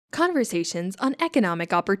Conversations on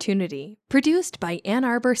Economic Opportunity, produced by Ann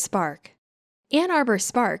Arbor Spark. Ann Arbor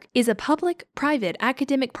Spark is a public-private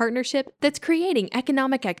academic partnership that's creating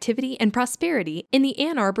economic activity and prosperity in the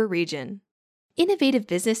Ann Arbor region. Innovative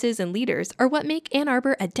businesses and leaders are what make Ann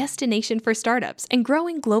Arbor a destination for startups and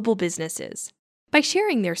growing global businesses. By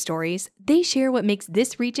sharing their stories, they share what makes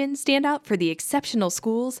this region stand out for the exceptional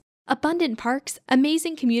schools, abundant parks,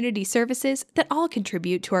 amazing community services that all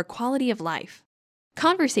contribute to our quality of life.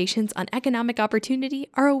 Conversations on Economic Opportunity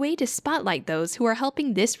are a way to spotlight those who are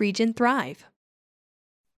helping this region thrive.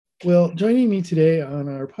 Well, joining me today on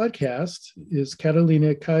our podcast is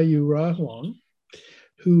Catalina Cayu-Rahlong,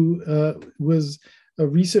 who was a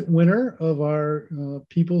recent winner of our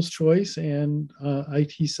People's Choice and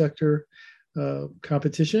IT sector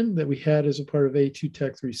competition that we had as a part of A2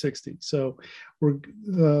 Tech 360. So we're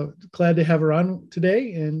glad to have her on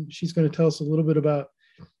today, and she's going to tell us a little bit about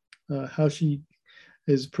how she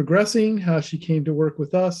is progressing, how she came to work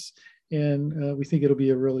with us, and we think it'll be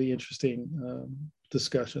a really interesting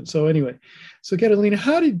discussion. So anyway, Catalina,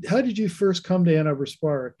 how did you first come to Ann Arbor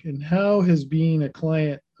Spark, and how has being a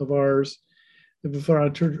client of ours, of our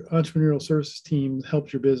entrepreneurial services team,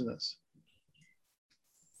 helped your business?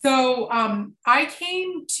 So I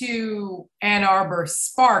came to Ann Arbor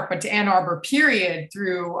Spark, but to Ann Arbor period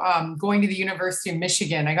through going to the University of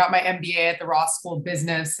Michigan. I got my MBA at the Ross School of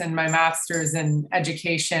Business and my master's in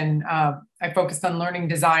education. I focused on learning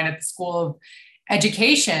design at the School of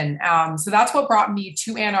Education. So that's what brought me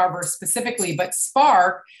to Ann Arbor specifically. But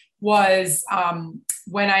Spark was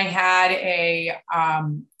when I had a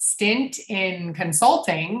stint in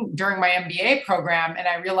consulting during my MBA program, and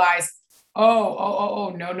I realized,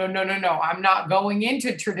 no. I'm not going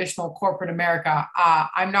into traditional corporate America.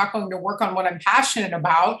 I'm not going to work on what I'm passionate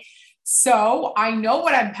about. So I know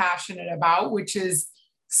what I'm passionate about, which is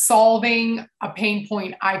solving a pain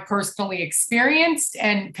point I personally experienced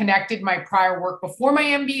and connected my prior work before my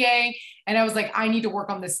MBA. And I was like, I need to work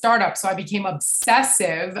on this startup. So I became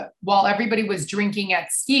obsessive. While everybody was drinking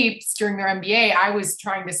at Skeeps during their MBA, I was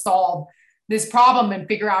trying to solve this problem and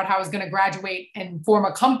figure out how I was going to graduate and form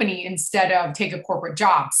a company instead of take a corporate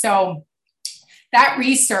job. So that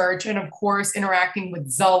research, and of course, interacting with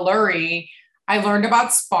Zell Lurie, I learned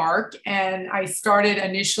about Spark, and I started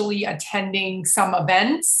initially attending some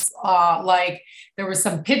events, like there was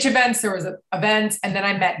some pitch events, there was events, and then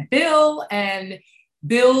I met Bill, and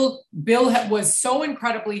Bill was so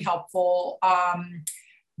incredibly helpful.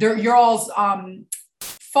 Your all's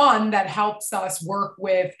fund that helps us work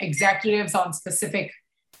with executives on specific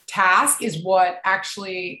tasks is what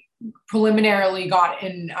actually preliminarily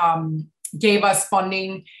gave us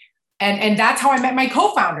funding. And that's how I met my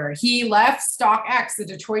co-founder. He left StockX, the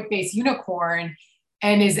Detroit-based unicorn,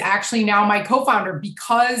 and is actually now my co-founder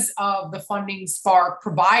because of the funding Spark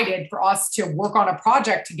provided for us to work on a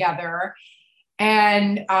project together.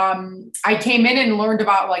 And I came in and learned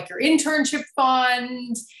about like your internship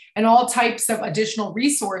fund and all types of additional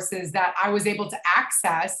resources that I was able to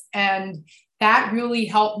access. And that really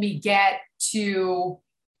helped me get to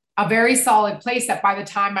a very solid place that by the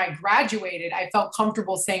time I graduated, I felt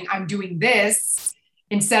comfortable saying, I'm doing this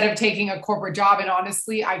instead of taking a corporate job. And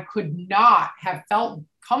honestly, I could not have felt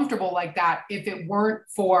comfortable like that if it weren't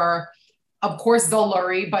for, of course, Zell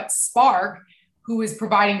Lurie, but Spark, who is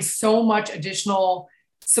providing so much additional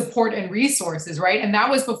support and resources, right? And that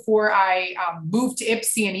was before I moved to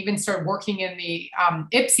IPSY and even started working in the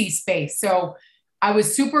IPSY space. So I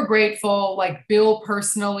was super grateful. Like Bill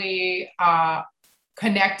personally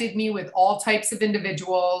connected me with all types of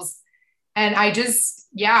individuals. And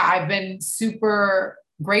I've been super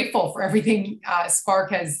grateful for everything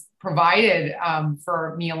Spark has provided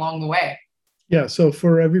for me along the way. Yeah, so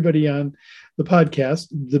for everybody on the podcast,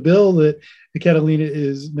 the Bill that Catalina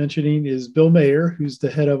is mentioning is Bill Mayer, who's the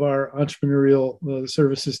head of our entrepreneurial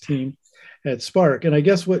services team at Spark. And I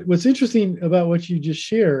guess what's interesting about what you just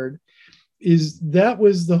shared is that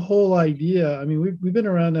was the whole idea. I mean, we've been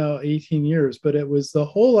around now 18 years, but it was the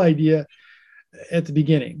whole idea at the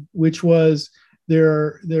beginning, which was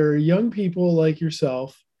there are young people like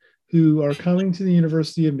yourself who are coming to the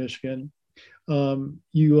University of Michigan.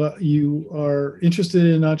 You are interested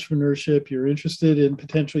in entrepreneurship. You're interested in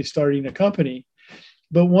potentially starting a company.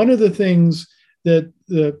 But one of the things that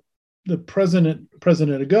the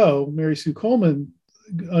president ago, Mary Sue Coleman,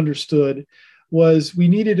 understood was we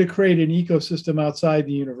needed to create an ecosystem outside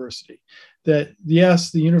the university. That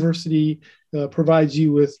yes, the university provides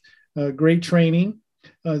you with great training.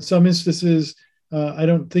 In some instances, I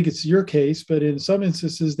don't think it's your case, but in some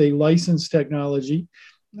instances, they license technology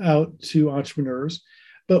out to entrepreneurs.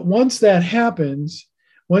 But once that happens,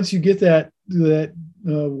 once you get that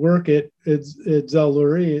work at Zell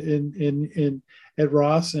Lurie in at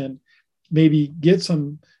Ross and maybe get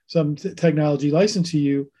some technology license to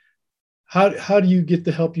you, how do you get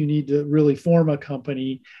the help you need to really form a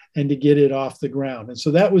company and to get it off the ground? And so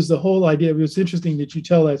that was the whole idea. It was interesting that you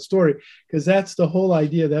tell that story, because that's the whole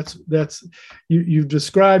idea. That's you've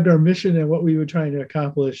described our mission and what we were trying to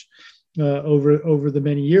accomplish over the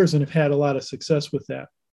many years, and have had a lot of success with that.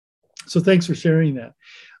 So thanks for sharing that.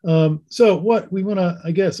 So what we want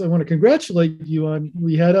to, I want to congratulate you on,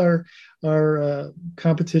 we had our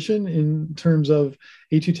competition in terms of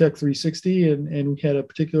A2 Tech 360, and we had a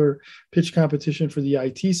particular pitch competition for the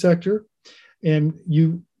IT sector, and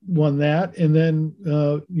you won that. And then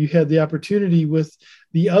you had the opportunity with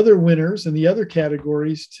the other winners in the other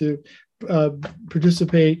categories to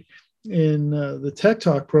participate in the Tech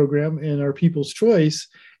Talk program and our People's Choice.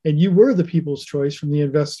 And you were the People's Choice from the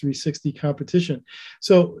Invest 360 competition.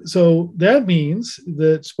 So that means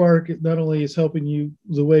that Spark not only is helping you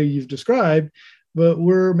the way you've described, but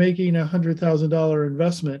we're making a $100,000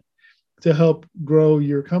 investment to help grow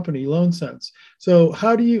your company, LoanSense. So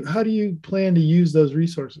how do you plan to use those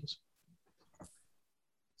resources?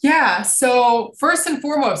 Yeah. So first and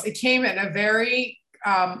foremost, it came at a very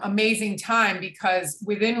amazing time, because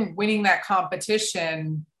within winning that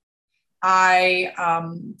competition, I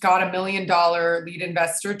got $1 million lead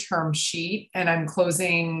investor term sheet, and I'm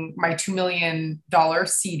closing my $2 million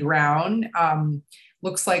seed round.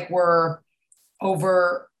 Looks like we're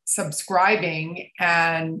over subscribing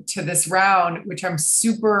and to this round, which I'm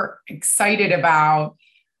super excited about.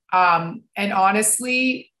 And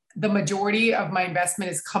honestly, the majority of my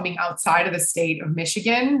investment is coming outside of the state of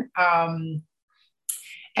Michigan.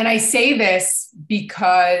 And I say this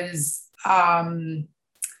because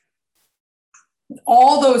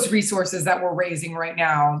all those resources that we're raising right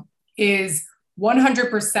now is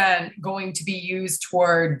 100% going to be used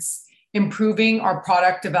towards improving our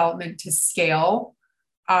product development to scale.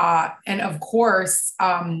 And of course,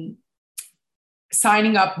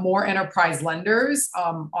 signing up more enterprise lenders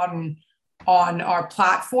on our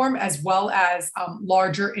platform, as well as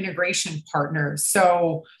larger integration partners.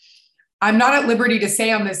 So I'm not at liberty to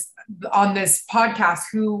say on this podcast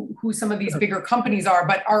who some of these bigger companies are,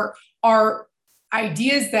 but our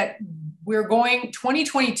ideas that we're going,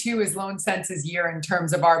 2022 is LoanSense's year in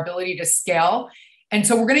terms of our ability to scale. And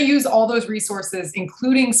so we're going to use all those resources,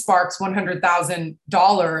 including Spark's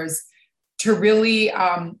 $100,000, to really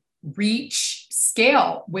reach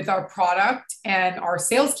scale with our product and our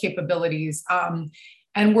sales capabilities.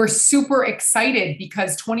 And we're super excited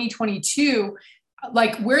because 2022,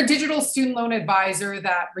 we're a digital student loan advisor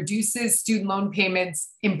that reduces student loan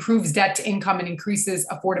payments, improves debt to income, and increases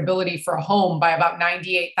affordability for a home by about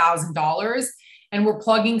 $98,000. And we're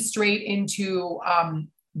plugging straight into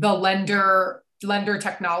the lender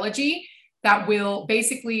technology that will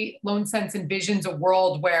basically, LoanSense envisions a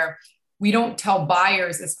world where we don't tell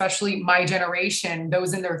buyers, especially my generation,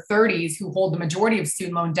 those in their 30s who hold the majority of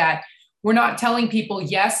student loan debt, we're not telling people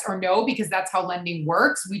yes or no, because that's how lending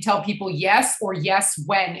works. We tell people yes or yes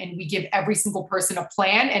when, and we give every single person a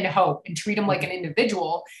plan and hope and treat them like an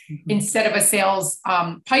individual instead of a sales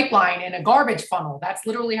pipeline and a garbage funnel. That's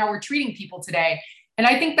literally how we're treating people today. And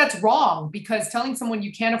I think that's wrong, because telling someone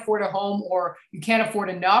you can't afford a home or you can't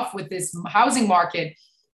afford enough with this housing market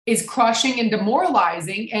is crushing and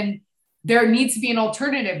demoralizing. And there needs to be an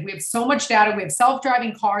alternative. We have so much data. We have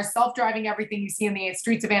self-driving cars, self-driving everything you see in the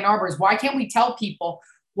streets of Ann Arbor. Why can't we tell people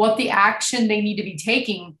what the action they need to be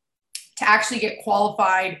taking to actually get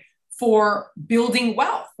qualified for building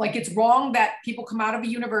wealth? It's wrong that people come out of a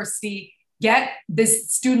university, get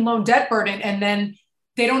this student loan debt burden, and then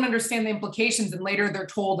they don't understand the implications. And later they're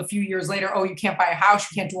told a few years later, oh, you can't buy a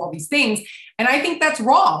house, you can't do all these things. And I think that's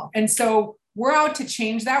wrong. And so we're out to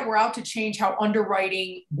change that. We're out to change how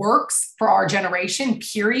underwriting works for our generation,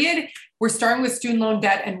 period. We're starting with student loan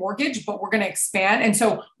debt and mortgage, but we're going to expand. And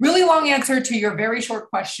so really long answer to your very short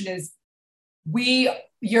question is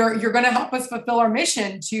you're going to help us fulfill our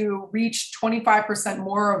mission to reach 25%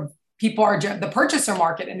 more of people are the purchaser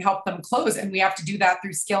market and help them close. And we have to do that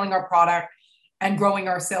through scaling our product and growing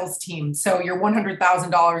our sales team. So your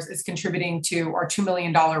 $100,000 is contributing to our $2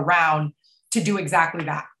 million round to do exactly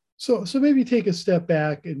that. So maybe take a step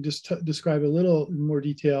back and just describe a little in more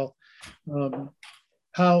detail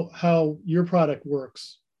how your product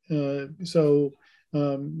works. So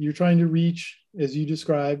you're trying to reach, as you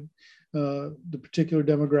described, the particular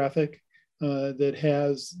demographic that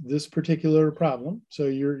has this particular problem. So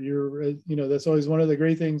you're that's always one of the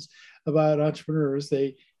great things about entrepreneurs.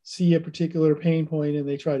 They see a particular pain point and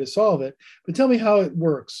they try to solve it. But tell me how it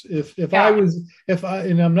works.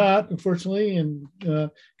 And I'm not, unfortunately, and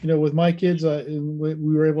with my kids, and we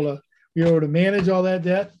were able to manage all that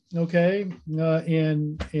debt. Okay,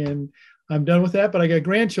 and I'm done with that. But I got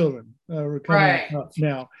grandchildren coming up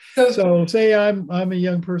now. So say I'm a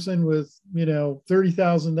young person with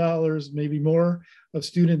 $30,000, maybe more, of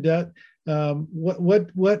student debt. How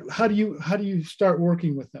do you start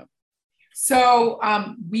working with them? So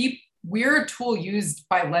we're a tool used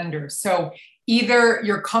by lenders. So either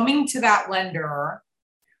you're coming to that lender,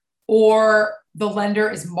 or the lender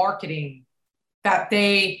is marketing that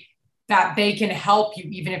they can help you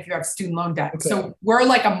even if you have student loan debt. Okay. So we're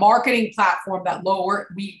like a marketing platform that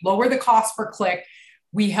we lower the cost per click.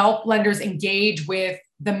 We help lenders engage with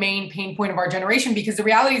the main pain point of our generation, because the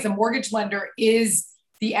reality is a mortgage lender is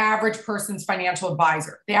the average person's financial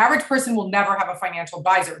advisor. The average person will never have a financial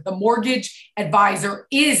advisor. The mortgage advisor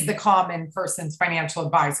is the common person's financial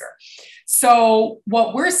advisor. So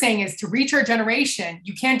what we're saying is, to reach our generation,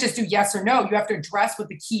 you can't just do yes or no. You have to address what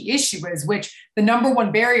the key issue is, which the number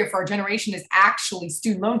one barrier for our generation is actually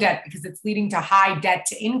student loan debt, because it's leading to high debt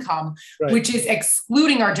to income, right, which is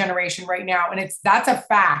excluding our generation right now. And that's a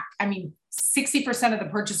fact. I mean, 60% of the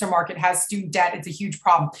purchaser market has student debt. It's a huge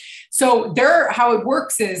problem. So how it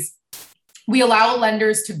works is we allow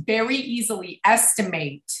lenders to very easily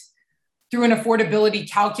estimate through an affordability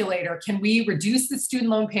calculator, can we reduce the student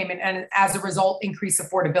loan payment and as a result, increase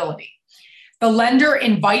affordability? The lender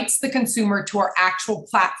invites the consumer to our actual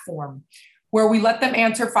platform, where we let them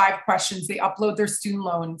answer 5 questions. They upload their student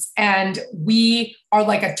loans, and we are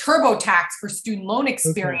like a TurboTax for student loan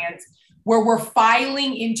experience. Okay. Where we're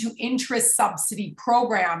filing into interest subsidy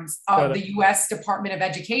programs of the U.S. Department of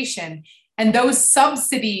Education. And those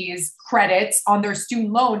subsidies credits on their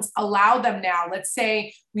student loans allow them now, let's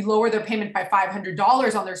say we lower their payment by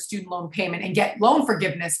 $500 on their student loan payment and get loan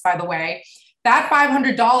forgiveness, by the way, that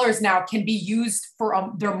 $500 now can be used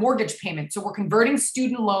for their mortgage payment. So we're converting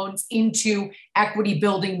student loans into equity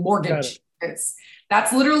building mortgages.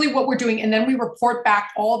 That's literally what we're doing. And then we report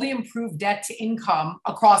back all the improved debt to income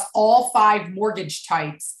across all 5 mortgage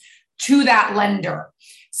types to that lender.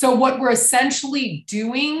 So what we're essentially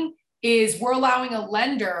doing is we're allowing a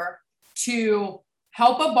lender to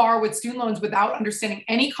help a borrower with student loans without understanding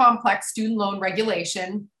any complex student loan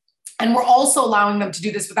regulation. And we're also allowing them to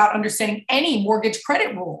do this without understanding any mortgage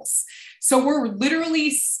credit rules. So we're literally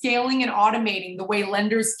scaling and automating the way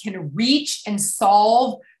lenders can reach and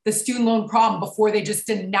solve the student loan problem before they just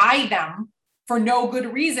deny them for no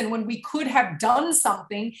good reason, when we could have done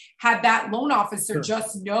something had that loan officer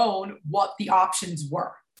just known what the options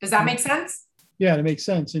were. Does that make sense? Yeah, it makes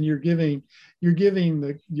sense. And you're giving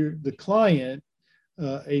the client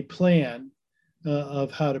a plan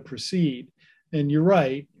of how to proceed. And you're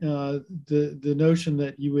right. The notion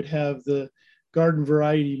that you would have the garden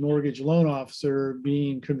variety mortgage loan officer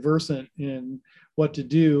being conversant in what to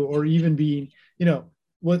do, or even being,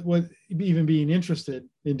 even being interested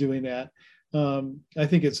in doing that. I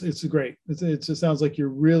think it's great. It sounds like you're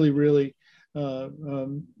really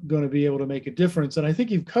going to be able to make a difference. And I think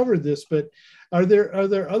you've covered this, but are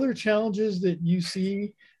there other challenges that you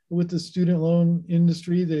see with the student loan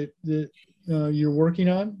industry that you're working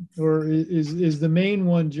on, or is the main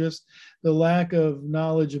one just the lack of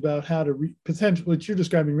knowledge about how to potentially, what you're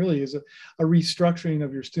describing really is a restructuring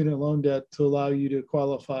of your student loan debt to allow you to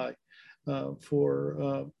qualify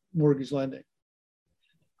for mortgage lending?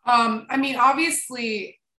 I mean,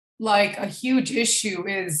 obviously, like a huge issue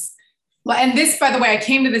is, and this, by the way, I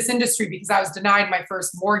came to this industry because I was denied my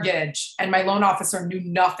first mortgage and my loan officer knew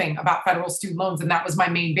nothing about federal student loans. And that was my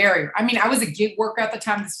main barrier. I mean, I was a gig worker at the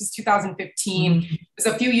time. This was 2015. Mm-hmm. It was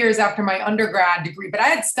a few years after my undergrad degree, but I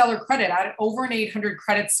had stellar credit. I had over an 800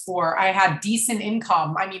 credit score. I had decent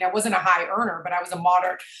income. I mean, I wasn't a high earner, but I was a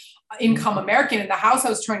moderate income American. And the house I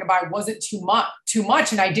was trying to buy wasn't too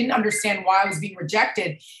much. And I didn't understand why I was being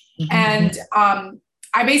rejected. Mm-hmm. And,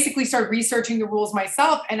 I basically started researching the rules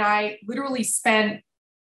myself, and I literally spent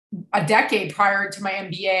a decade prior to my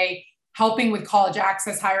MBA helping with college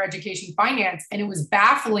access, higher education finance. And it was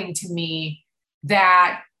baffling to me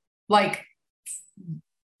that like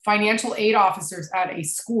financial aid officers at a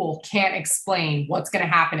school can't explain what's going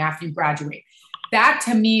to happen after you graduate. That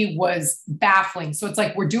to me was baffling. So it's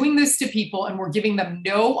like, we're doing this to people and we're giving them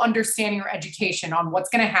no understanding or education on what's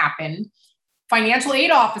going to happen. Financial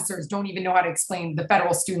aid officers don't even know how to explain the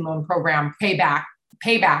federal student loan program, payback,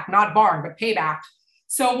 not borrowing, but payback.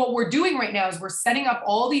 So what we're doing right now is we're setting up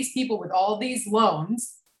all these people with all these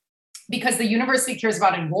loans because the university cares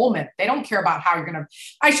about enrollment. They don't care about how you're going to,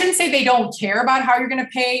 I shouldn't say they don't care about how you're going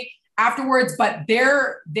to pay. afterwards. But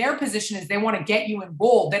their position is they want to get you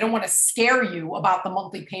enrolled. They don't want to scare you about the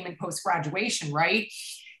monthly payment post-graduation, right?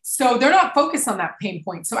 So they're not focused on that pain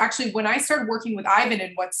point. So actually, when I started working with Ivan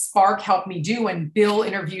and what Spark helped me do, and Bill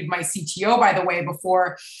interviewed my CTO, by the way,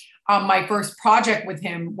 before my first project with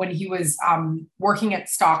him when he was working at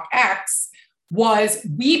StockX, was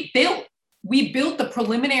we built the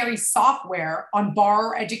preliminary software on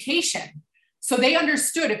borrower education. So they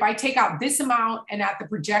understood if I take out this amount and at the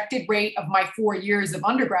projected rate of my 4 years of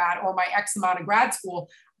undergrad or my X amount of grad school,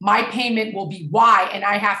 my payment will be Y, and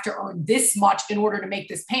I have to earn this much in order to make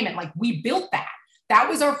this payment. Like, we built that. That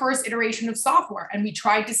was our first iteration of software. And we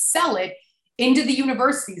tried to sell it into the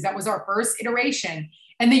universities. That was our first iteration.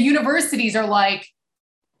 And the universities are like,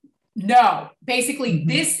 no, basically,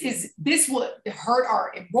 this will hurt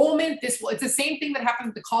our enrollment. It's the same thing that happened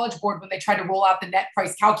with the College Board when they tried to roll out the net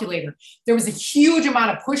price calculator. There was a huge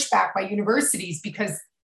amount of pushback by universities because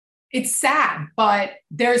it's sad, but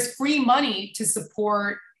there's free money to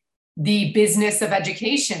support the business of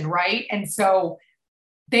education, right? And so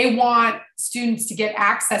they want students to get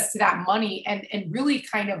access to that money and really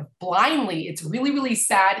kind of blindly. It's really, really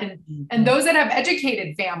sad. And those that have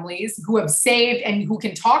educated families who have saved and who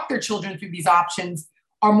can talk their children through these options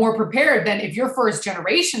are more prepared than if you're first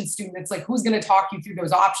generation student. It's like, who's going to talk you through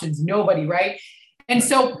those options? Nobody, right? And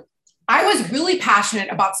so I was really passionate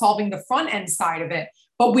about solving the front end side of it,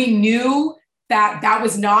 but we knew that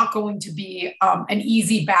was not going to be an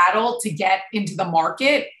easy battle to get into the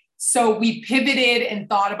market. So we pivoted and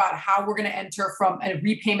thought about how we're going to enter from a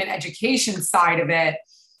repayment education side of it.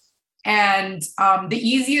 And the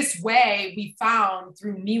easiest way we found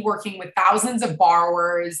through me working with thousands of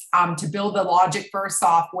borrowers to build the logic for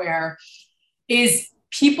software is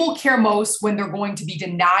people care most when they're going to be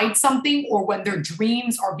denied something or when their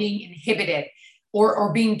dreams are being inhibited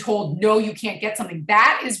or being told, no, you can't get something.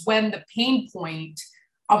 That is when the pain point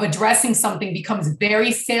of addressing something becomes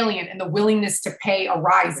very salient and the willingness to pay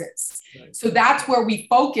arises. Right. So that's where we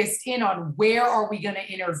focused in on where are we going to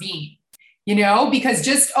intervene, because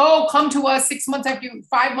just, come to us 6 months after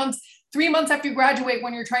 5 months, 3 months after you graduate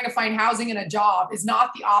when you're trying to find housing and a job is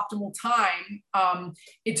not the optimal time.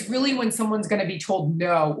 It's really when someone's going to be told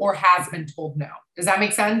no or has been told no. Does that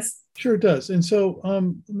make sense? Sure does. And so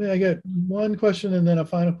I got one question and then a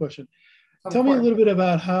final question. Tell me a little bit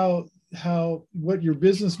about what your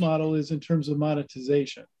business model is in terms of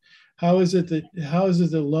monetization. How is it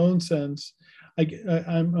that Loan Sense?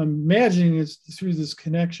 I'm imagining it's through this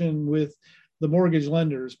connection with the mortgage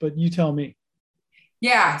lenders, but you tell me.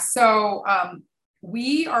 Yeah, so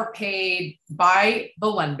we are paid by the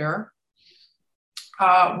lender.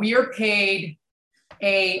 We are paid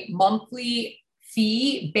a monthly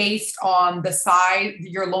fee based on the size,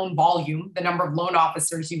 your loan volume, the number of loan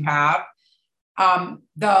officers you have. The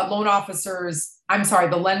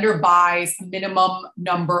lender buys a minimum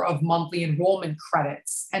number of monthly enrollment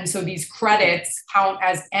credits. And so these credits count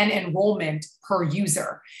as an enrollment per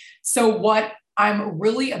user. So what I'm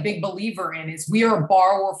really a big believer in is we are a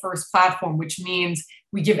borrower first platform, which means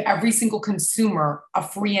we give every single consumer a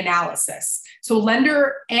free analysis. So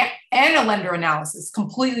lender and a lender analysis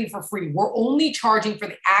completely for free. We're only charging for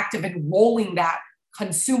the act of enrolling that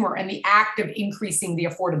consumer and the act of increasing the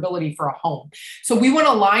affordability for a home. So we want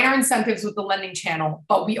to align our incentives with the lending channel,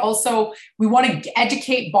 but we want to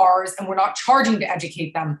educate borrowers, and we're not charging to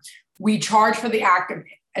educate them. We charge for the act of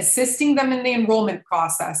assisting them in the enrollment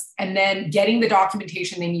process and then getting the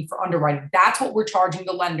documentation they need for underwriting. That's what we're charging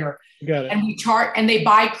the lender. Got it. And they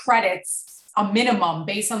buy credits a minimum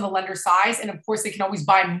based on the lender size. And of course they can always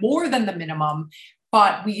buy more than the minimum,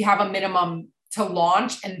 but we have a minimum to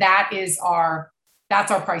launch, and that's our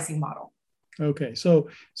pricing model. Okay. So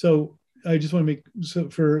I just want to make, so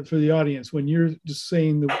for the audience, when you're just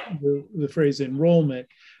saying the phrase enrollment,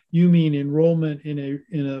 you mean enrollment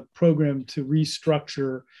in a program to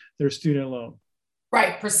restructure their student loan.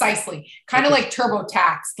 Right, precisely. Kind of like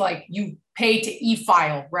TurboTax, like you pay to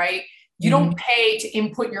e-file, right? You don't pay to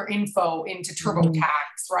input your info into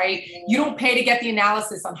TurboTax, right? You don't pay to get the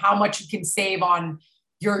analysis on how much you can save on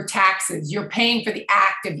your taxes. You're paying for the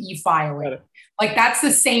act of e-filing. Like that's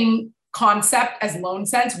the same concept as Loan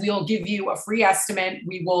Sense. We'll give you a free estimate.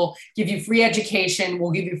 We will give you free education.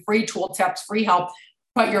 We'll give you free tool tips, free help,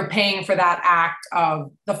 but you're paying for that act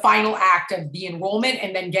of the final act of the enrollment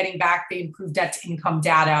and then getting back the improved debt to income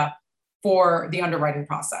data for the underwriting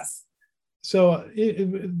process. So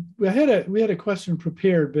we had a question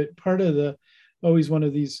prepared, but part of always one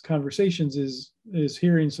of these conversations is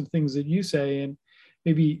hearing some things that you say and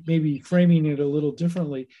maybe framing it a little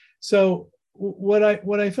differently. So what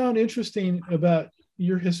I found interesting about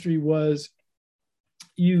your history was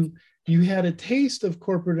you had a taste of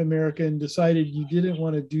corporate America and decided you didn't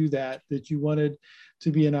want to do that, that you wanted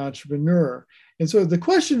to be an entrepreneur. And so the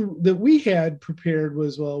question that we had prepared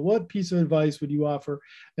was, well, what piece of advice would you offer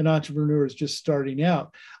an entrepreneur who's just starting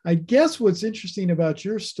out? I guess what's interesting about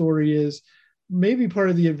your story is maybe part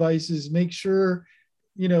of the advice is make sure,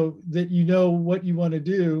 that you know what you want to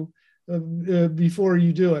do before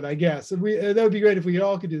you do it, I guess. And that would be great if we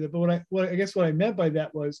all could do that. But what I meant by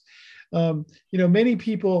that was, many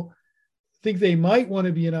people think they might want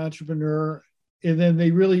to be an entrepreneur, and then they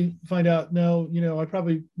really find out, no, I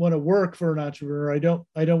probably want to work for an entrepreneur. I don't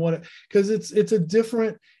want to, because it's a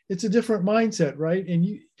different mindset, right? And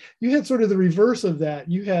you had sort of the reverse of that.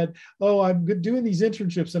 You had, I'm doing these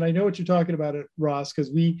internships, and I know what you're talking about at Ross,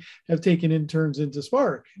 because we have taken interns into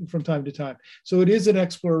Spark from time to time. So it is an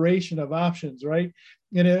exploration of options, right?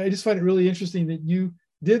 And I just find it really interesting that you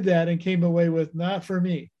did that and came away with not for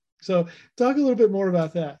me. So talk a little bit more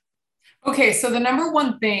about that. Okay, so the number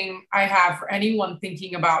one thing I have for anyone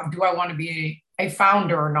thinking about, do I want to be a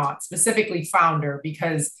founder or not, specifically founder,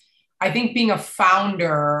 because I think being a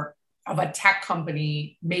founder of a tech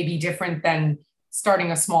company may be different than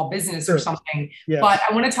starting a small business or something. Yes. But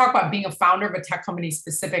I want to talk about being a founder of a tech company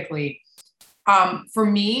specifically. For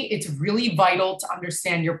me, it's really vital to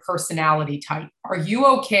understand your personality type. Are you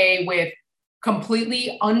okay with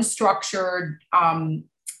completely unstructured,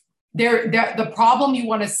 the problem you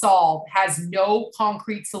want to solve has no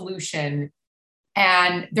concrete solution,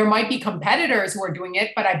 and there might be competitors who are doing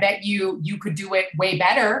it, but I bet you could do it way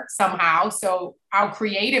better somehow. So how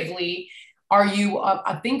creatively are you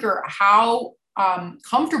a thinker? How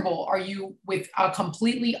comfortable are you with a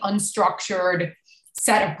completely unstructured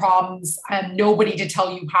set of problems and nobody to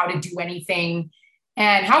tell you how to do anything?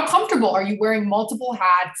 And how comfortable are you wearing multiple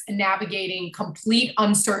hats and navigating complete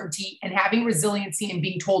uncertainty and having resiliency and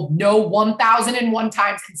being told no 1,001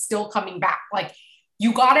 times and still coming back? Like,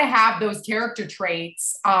 you got to have those character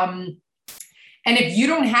traits. And if you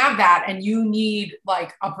don't have that and you need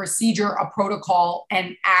like a procedure, a protocol,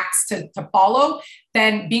 and acts to follow,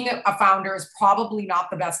 then being a founder is probably not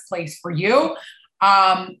the best place for you.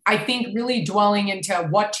 I think really dwelling into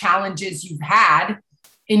what challenges you've had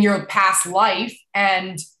in your past life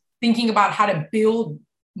and thinking about how to build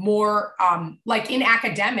more, like in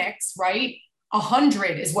academics, right?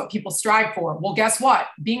 100 is what people strive for. Well, guess what?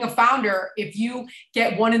 Being a founder, if you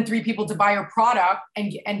get 1 in 3 people to buy your product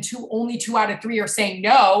and only 2 out of 3 are saying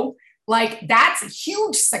no, like that's a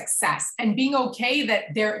huge success. And being okay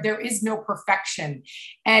that there is no perfection,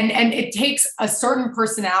 and it takes a certain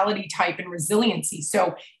personality type and resiliency.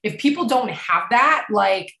 So if people don't have that,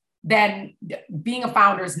 like, then being a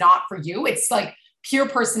founder is not for you. It's like pure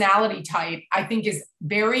personality type, I think, is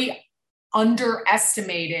very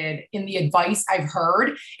underestimated in the advice I've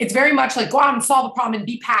heard. It's very much like go out and solve a problem and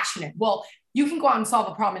be passionate. Well, you can go out and solve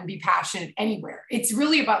a problem and be passionate anywhere. It's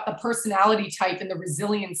really about the personality type and the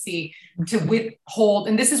resiliency to withhold.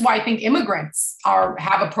 And this is why I think immigrants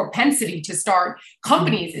have a propensity to start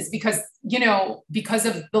companies, is because, because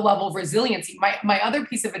of the level of resiliency. My other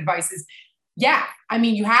piece of advice is,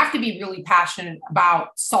 you have to be really passionate about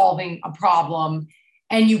solving a problem,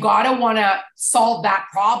 and you got to want to solve that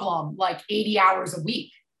problem like 80 hours a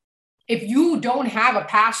week. If you don't have a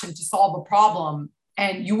passion to solve a problem,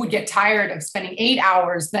 and you would get tired of spending 8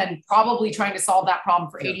 hours, then probably trying to solve that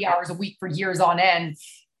problem for 80 hours a week for years on end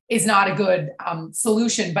is not a good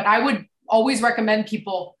solution. But I would always recommend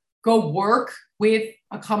people go work with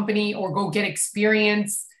a company or go get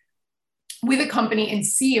experience with a company and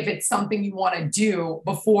see if it's something you want to do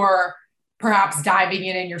before perhaps diving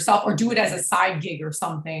in yourself, or do it as a side gig or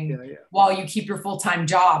something while you keep your full-time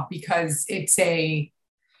job, because it's a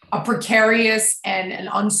precarious and an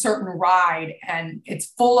uncertain ride, and it's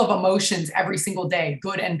full of emotions every single day,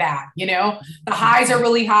 good and bad. The highs are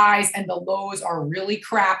really highs and the lows are really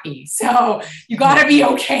crappy. So you got to be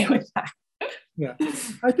okay with that. Yeah.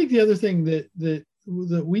 I think the other thing that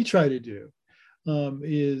we try to do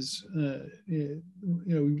is,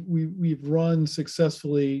 we've run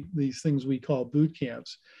successfully these things we call boot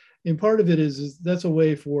camps. And part of it is that's a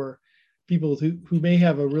way for people who may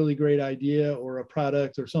have a really great idea or a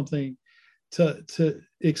product or something to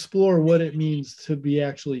explore what it means to be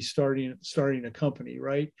actually starting a company,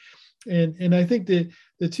 right? And I think that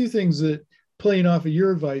the two things that, playing off of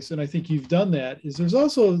your advice, and I think you've done that, is there's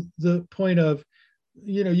also the point of,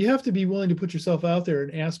 you have to be willing to put yourself out there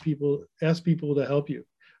and ask people to help you,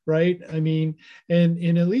 right? I mean,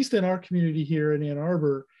 and at least in our community here in Ann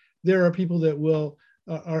Arbor, there are people that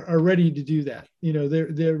are ready to do that.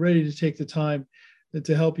 They're ready to take the time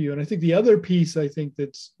to help you. And I think the other piece I think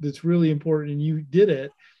that's really important, and you did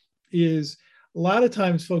it, is a lot of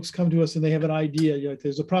times folks come to us and they have an idea, like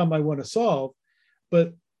there's a problem I want to solve,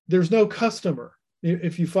 but there's no customer,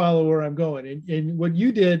 if you follow where I'm going. And what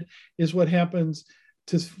you did is what happens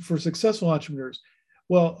for successful entrepreneurs.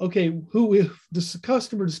 Well, okay, the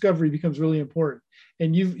customer discovery becomes really important,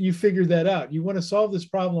 and you figured that out. You want to solve this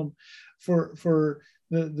problem for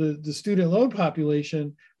the student loan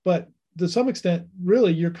population, but to some extent,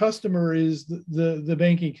 really, your customer is the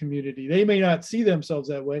banking community. They may not see themselves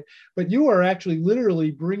that way, but you are actually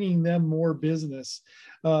literally bringing them more business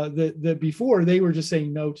that before they were just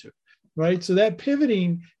saying no to. Right. So that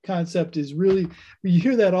pivoting concept is really, you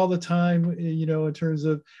hear that all the time, in terms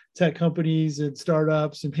of tech companies and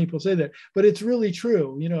startups, and people say that, but it's really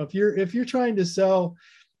true. If you're trying to sell,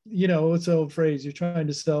 it's an old phrase, you're trying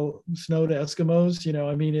to sell snow to Eskimos,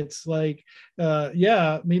 it's like,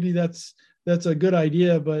 maybe that's a good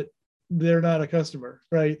idea, but they're not a customer.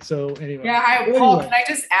 Right. So anyway. Yeah. Paul, can I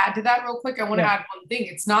just add to that real quick? I want to add one thing.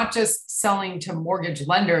 It's not just selling to mortgage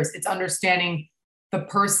lenders. It's understanding the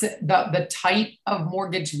person, the type of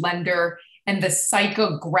mortgage lender, and the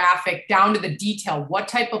psychographic down to the detail. What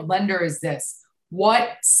type of lender is this?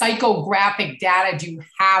 What psychographic data do you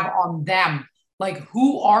have on them? Like,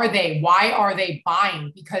 who are they? Why are they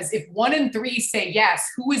buying? Because if 1 in 3 say yes,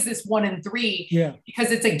 who is this 1 in 3? Yeah.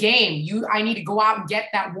 Because it's a game. I need to go out and get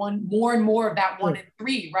that one, more and more of that 1 in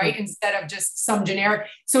 3, right? Instead of just some generic.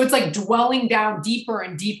 So it's like dwelling down deeper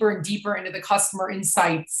and deeper and deeper into the customer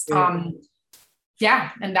insights.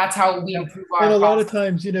 And that's how we improve our. And a lot of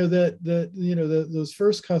times, those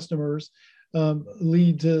first customers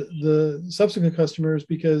lead to the subsequent customers,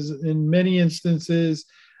 because in many instances,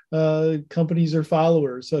 companies are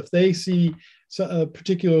followers. So if they see a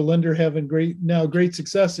particular lender having great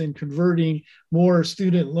success in converting more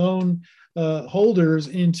student loan holders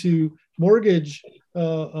into mortgage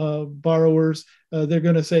borrowers, they're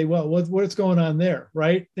going to say, well, what's going on there,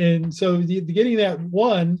 right? And so getting that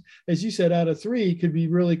 1, as you said, out of 3 could be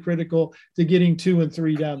really critical to getting 2 and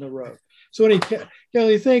 3 down the road. So anyway,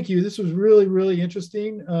 Kelly, thank you. This was really, really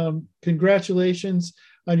interesting. Congratulations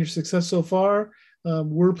on your success so far.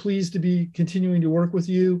 We're pleased to be continuing to work with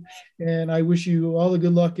you, and I wish you all the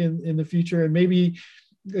good luck in the future. And maybe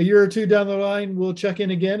a year or 2 down the line, we'll check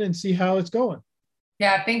in again and see how it's going.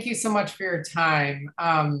 Yeah, thank you so much for your time.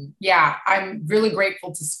 I'm really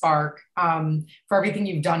grateful to Spark for everything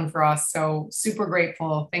you've done for us. So super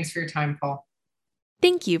grateful. Thanks for your time, Paul.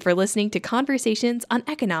 Thank you for listening to Conversations on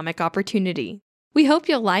Economic Opportunity. We hope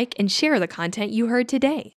you'll like and share the content you heard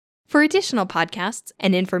today. For additional podcasts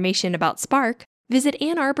and information about Spark, visit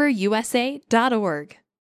AnnArborUSA.org.